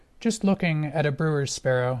Just looking at a brewer's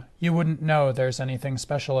sparrow, you wouldn't know there's anything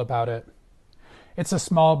special about it. It's a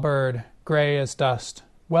small bird, gray as dust,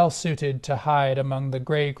 well suited to hide among the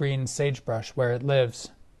gray-green sagebrush where it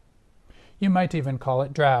lives. You might even call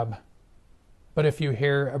it drab. But if you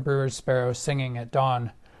hear a brewer's sparrow singing at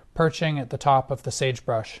dawn, perching at the top of the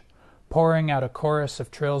sagebrush, pouring out a chorus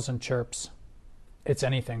of trills and chirps, it's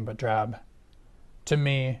anything but drab. To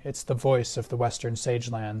me, it's the voice of the western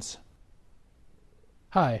sagelands.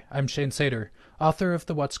 Hi, I'm Shane Sater, author of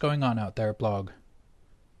the What's Going On Out There blog.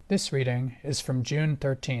 This reading is from June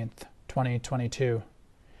 13th, 2022.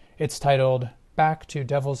 It's titled, Back to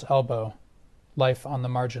Devil's Elbow, Life on the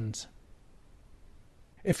Margins.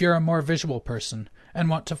 If you're a more visual person and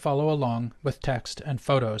want to follow along with text and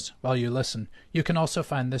photos while you listen, you can also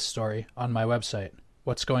find this story on my website,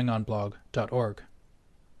 what'sgoingonblog.org.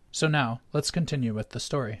 So now, let's continue with the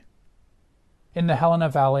story. In the Helena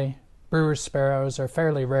Valley, brewer's sparrows are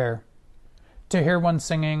fairly rare. To hear one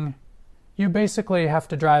singing, you basically have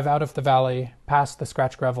to drive out of the valley, past the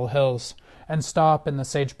scratch gravel hills, and stop in the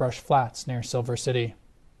sagebrush flats near Silver City.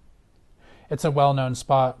 It's a well-known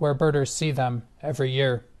spot where birders see them every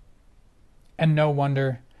year. And no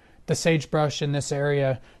wonder, the sagebrush in this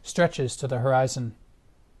area stretches to the horizon.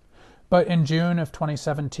 But in June of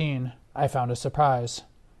 2017, I found a surprise.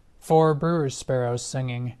 4 brewer's sparrows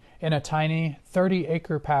singing in a tiny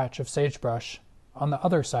 30-acre patch of sagebrush on the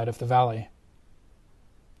other side of the valley.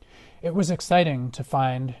 It was exciting to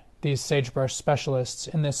find these sagebrush specialists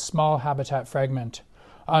in this small habitat fragment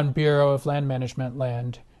on Bureau of Land Management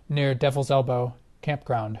land near Devil's Elbow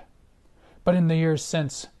Campground. But in the years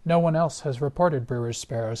since, no one else has reported brewer's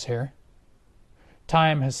sparrows here.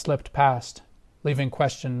 Time has slipped past, leaving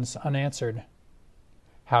questions unanswered.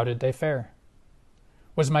 How did they fare?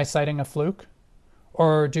 Was my sighting a fluke?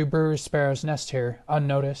 Or do brewer's sparrows nest here,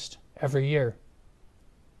 unnoticed, every year?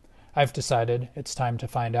 I've decided it's time to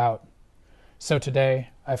find out. So today,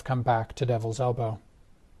 I've come back to Devil's Elbow.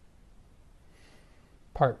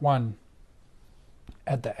 Part 1.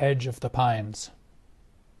 At the Edge of the Pines.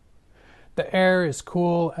 The air is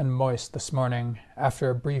cool and moist this morning after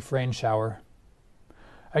a brief rain shower.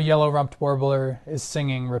 A yellow-rumped warbler is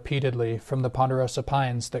singing repeatedly from the ponderosa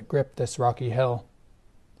pines that grip this rocky hill.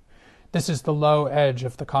 This is the low edge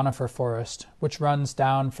of the conifer forest, which runs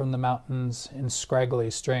down from the mountains in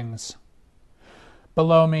scraggly strings.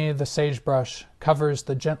 Below me, the sagebrush covers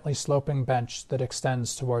the gently sloping bench that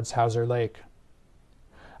extends towards Hauser Lake.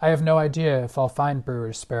 I have no idea if I'll find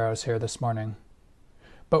brewer's sparrows here this morning.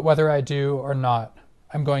 But whether I do or not,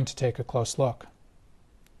 I'm going to take a close look.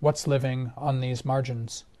 What's living on these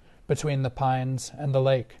margins, between the pines and the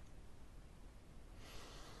lake?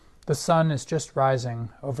 The sun is just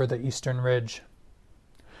rising over the eastern ridge.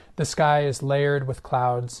 The sky is layered with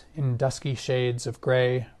clouds in dusky shades of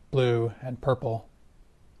gray, blue, and purple.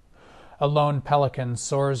 A lone pelican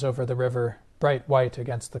soars over the river, bright white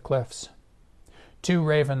against the cliffs. 2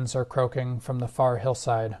 ravens are croaking from the far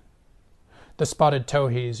hillside. The spotted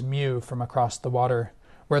towhees mew from across the water,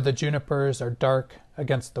 where the junipers are dark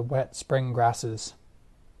against the wet spring grasses.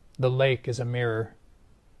 The lake is a mirror.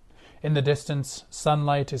 In the distance,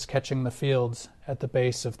 sunlight is catching the fields at the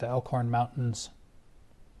base of the Elkhorn Mountains.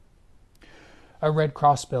 A red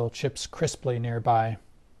crossbill chips crisply nearby.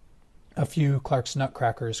 A few Clark's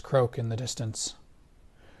nutcrackers croak in the distance.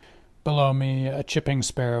 Below me, a chipping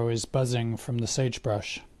sparrow is buzzing from the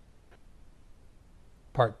sagebrush.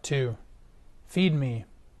 Part 2. Feed me.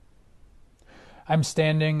 I'm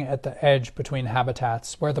standing at the edge between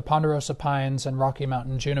habitats where the ponderosa pines and Rocky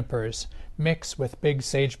Mountain junipers mix with big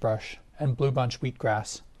sagebrush and blue bunch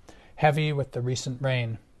wheatgrass, heavy with the recent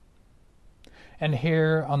rain. And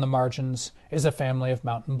here on the margins is a family of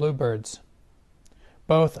mountain bluebirds.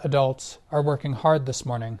 Both adults are working hard this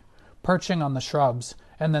morning, perching on the shrubs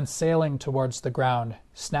and then sailing towards the ground,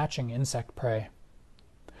 snatching insect prey.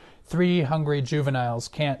 3 hungry juveniles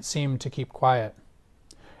can't seem to keep quiet.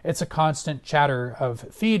 It's a constant chatter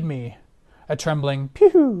of, "Feed me," a trembling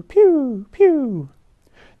pew, pew, pew.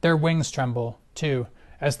 Their wings tremble, too,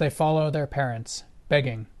 as they follow their parents,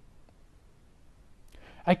 begging.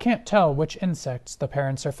 I can't tell which insects the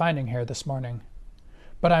parents are finding here this morning,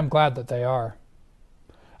 but I'm glad that they are.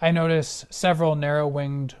 I notice several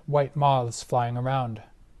narrow-winged white moths flying around.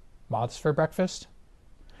 Moths for breakfast?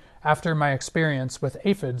 After my experience with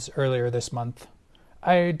aphids earlier this month,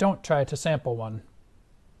 I don't try to sample one.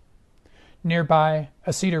 Nearby,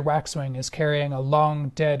 a cedar waxwing is carrying a long,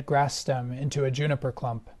 dead grass stem into a juniper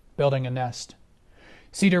clump, building a nest.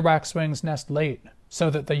 Cedar waxwings nest late, so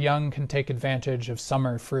that the young can take advantage of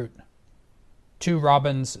summer fruit. 2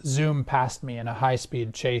 robins zoom past me in a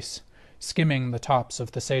high-speed chase, skimming the tops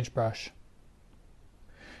of the sagebrush.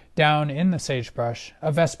 Down in the sagebrush,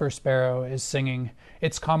 a vesper sparrow is singing,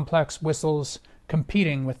 its complex whistles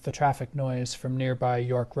competing with the traffic noise from nearby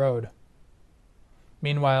York Road.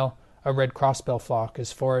 Meanwhile, a red crossbill flock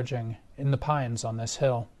is foraging in the pines on this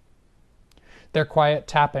hill. Their quiet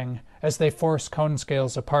tapping, as they force cone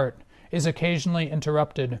scales apart, is occasionally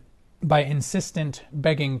interrupted by insistent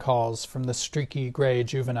begging calls from the streaky gray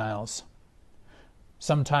juveniles.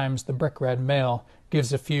 Sometimes the brick-red male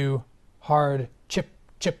gives a few hard chip,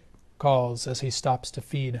 chip calls as he stops to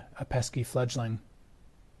feed a pesky fledgling.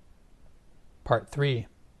 Part 3.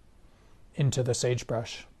 Into the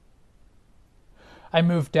sagebrush. I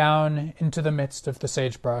move down into the midst of the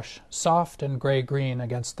sagebrush, soft and gray-green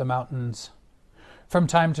against the mountains. From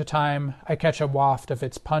time to time, I catch a waft of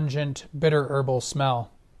its pungent, bitter herbal smell.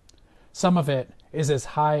 Some of it is as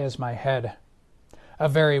high as my head. A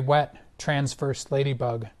very wet, transverse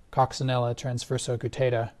ladybug, Coccinella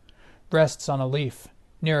transversogutata, rests on a leaf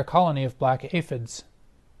near a colony of black aphids.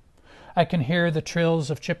 I can hear the trills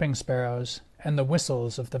of chipping sparrows and the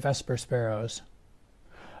whistles of the vesper sparrows.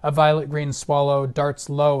 A violet-green swallow darts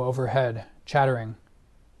low overhead, chattering.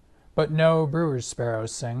 But no brewer's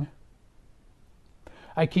sparrows sing.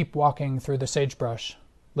 I keep walking through the sagebrush,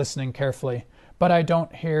 listening carefully, but I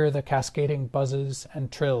don't hear the cascading buzzes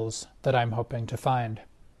and trills that I'm hoping to find.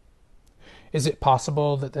 Is it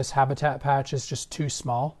possible that this habitat patch is just too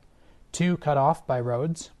small, too cut off by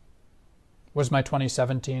roads? Was my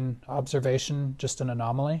 2017 observation just an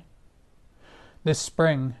anomaly? This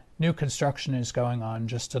spring, new construction is going on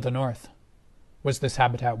just to the north. Was this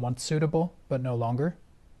habitat once suitable, but no longer?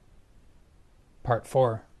 Part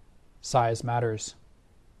 4. Size matters.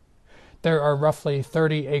 There are roughly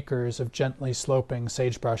 30 acres of gently sloping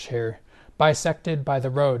sagebrush here, bisected by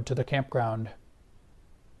the road to the campground.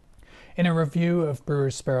 In a review of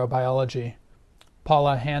brewer's sparrow biology,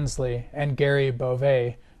 Paula Hansley and Gary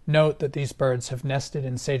Beauvais note that these birds have nested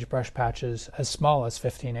in sagebrush patches as small as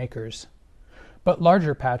 15 acres. But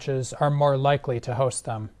larger patches are more likely to host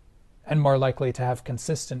them, and more likely to have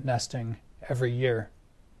consistent nesting every year.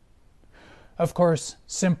 Of course,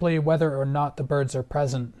 simply whether or not the birds are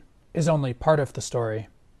present is only part of the story.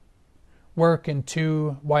 Work in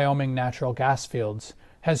 2 Wyoming natural gas fields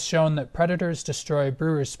has shown that predators destroy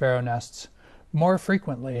brewer's sparrow nests more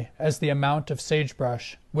frequently as the amount of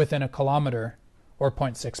sagebrush within a kilometer, or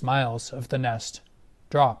 0.6 miles, of the nest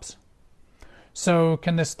drops. So,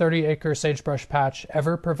 can this 30-acre sagebrush patch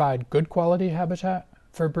ever provide good quality habitat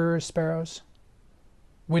for brewer's sparrows?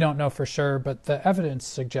 We don't know for sure, but the evidence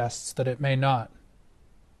suggests that it may not.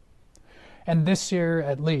 And this year,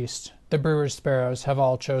 at least, the brewer's sparrows have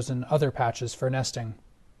all chosen other patches for nesting.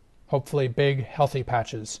 Hopefully big, healthy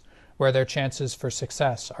patches, where their chances for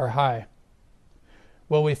success are high.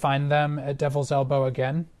 Will we find them at Devil's Elbow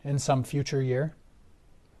again in some future year?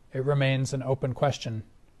 It remains an open question.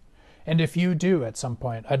 And if you do at some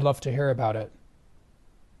point, I'd love to hear about it.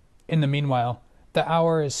 In the meanwhile, the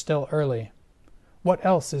hour is still early. What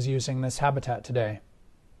else is using this habitat today?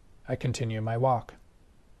 I continue my walk.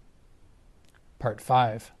 Part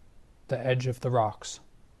 5. The Edge of the Rocks.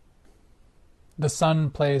 The sun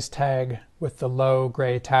plays tag with the low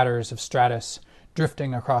gray tatters of stratus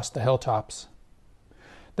drifting across the hilltops.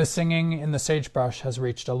 The singing in the sagebrush has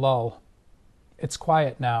reached a lull. It's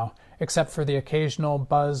quiet now, except for the occasional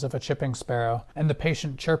buzz of a chipping sparrow and the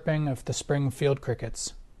patient chirping of the spring field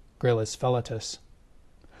crickets, Gryllus velatus.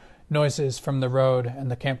 Noises from the road and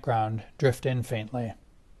the campground drift in faintly.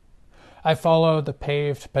 I follow the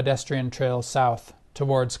paved pedestrian trail south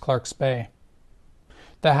towards Clark's Bay.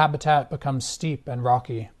 The habitat becomes steep and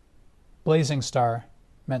rocky. Blazing star,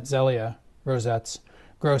 Mentzelia, rosettes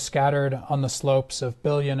grow scattered on the slopes of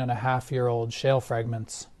 1.5-billion-year-old shale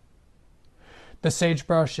fragments. The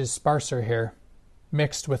sagebrush is sparser here,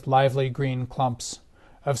 mixed with lively green clumps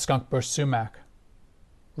of skunkbush sumac,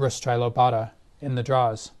 Rus trilobata, in the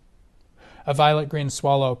draws. A violet-green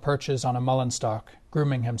swallow perches on a mullein stalk,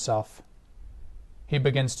 grooming himself. He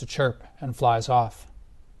begins to chirp and flies off.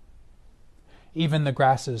 Even the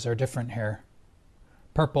grasses are different here.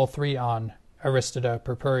 Purple 3-on, Aristida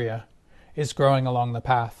purpurea, is growing along the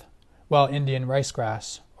path, while Indian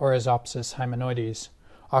ricegrass, or Asopsis hymeneoides,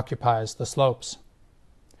 occupies the slopes.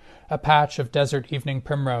 A patch of desert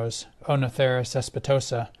evening-primrose, Oenothera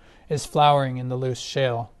cespitosa, is flowering in the loose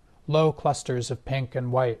shale, low clusters of pink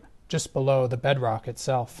and white, just below the bedrock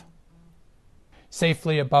itself.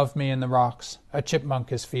 Safely above me in the rocks, a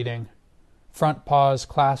chipmunk is feeding, front paws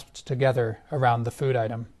clasped together around the food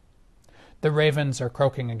item. The ravens are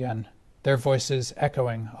croaking again, their voices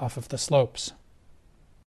echoing off of the slopes.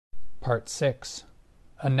 Part 6.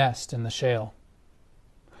 a nest in the shale.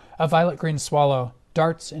 A violet-green swallow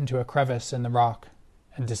darts into a crevice in the rock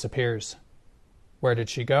and disappears. Where did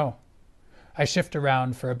she go? I shift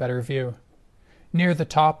around for a better view. Near the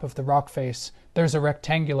top of the rock face, there's a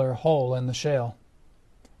rectangular hole in the shale.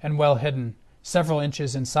 And well hidden, several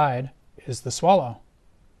inches inside, is the swallow.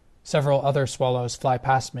 Several other swallows fly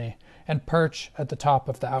past me and perch at the top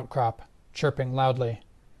of the outcrop, chirping loudly.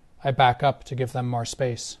 I back up to give them more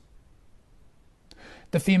space.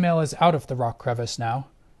 The female is out of the rock crevice now.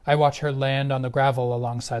 I watch her land on the gravel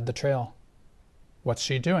alongside the trail. What's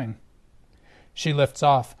she doing? She lifts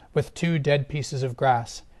off with 2 dead pieces of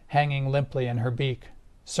grass hanging limply in her beak,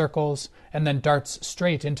 circles, and then darts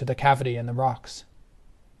straight into the cavity in the rocks.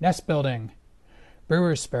 Nest building!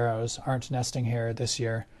 Brewer's sparrows aren't nesting here this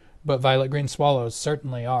year, but violet-green swallows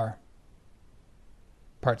certainly are.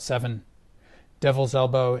 Part 7. Devil's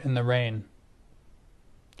Elbow in the Rain.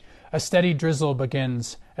 A steady drizzle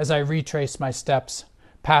begins as I retrace my steps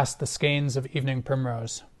past the skeins of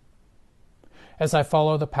evening-primrose. As I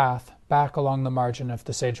follow the path back along the margin of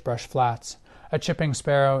the sagebrush flats, a chipping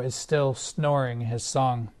sparrow is still snoring his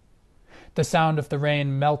song. The sound of the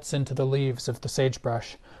rain melts into the leaves of the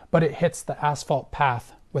sagebrush, but it hits the asphalt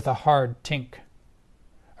path with a hard tink.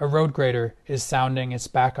 A road grader is sounding its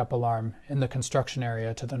backup alarm in the construction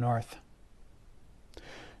area to the north.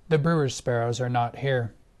 The brewer's sparrows are not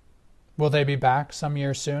here. Will they be back some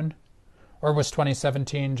year soon? Or was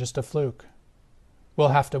 2017 just a fluke? We'll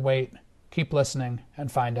have to wait, keep listening,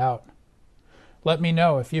 and find out. Let me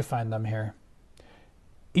know if you find them here.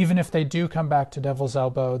 Even if they do come back to Devil's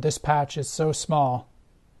Elbow, this patch is so small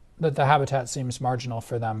that the habitat seems marginal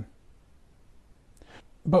for them.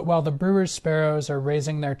 But while the brewer's sparrows are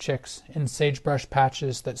raising their chicks in sagebrush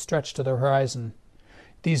patches that stretch to the horizon,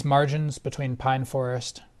 these margins between pine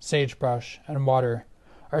forest, sagebrush, and water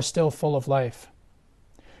are still full of life.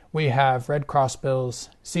 We have red crossbills,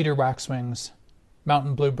 cedar waxwings,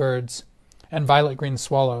 mountain bluebirds, and violet-green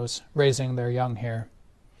swallows raising their young here.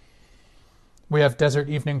 We have desert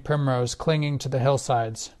evening primrose clinging to the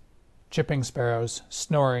hillsides, chipping sparrows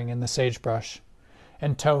snoring in the sagebrush,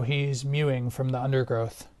 and towhees mewing from the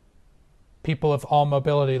undergrowth. People of all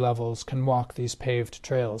mobility levels can walk these paved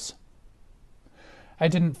trails. I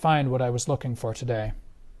didn't find what I was looking for today,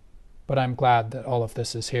 but I'm glad that all of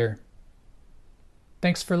this is here.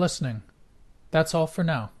 Thanks for listening. That's all for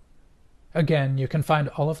now. Again, you can find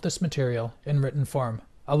all of this material in written form,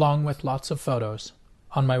 along with lots of photos,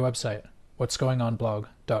 on my website,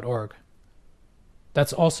 what'sgoingonblog.org.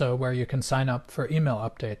 That's also where you can sign up for email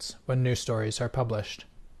updates when new stories are published.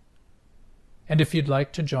 And if you'd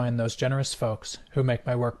like to join those generous folks who make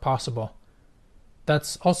my work possible,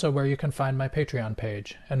 that's also where you can find my Patreon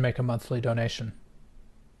page and make a monthly donation.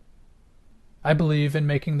 I believe in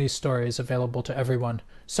making these stories available to everyone,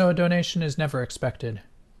 so a donation is never expected.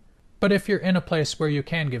 But if you're in a place where you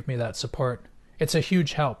can give me that support, it's a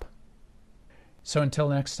huge help. So until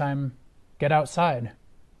next time, get outside.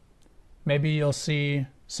 Maybe you'll see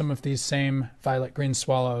some of these same violet-green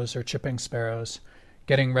swallows or chipping sparrows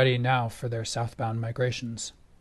getting ready now for their southbound migrations.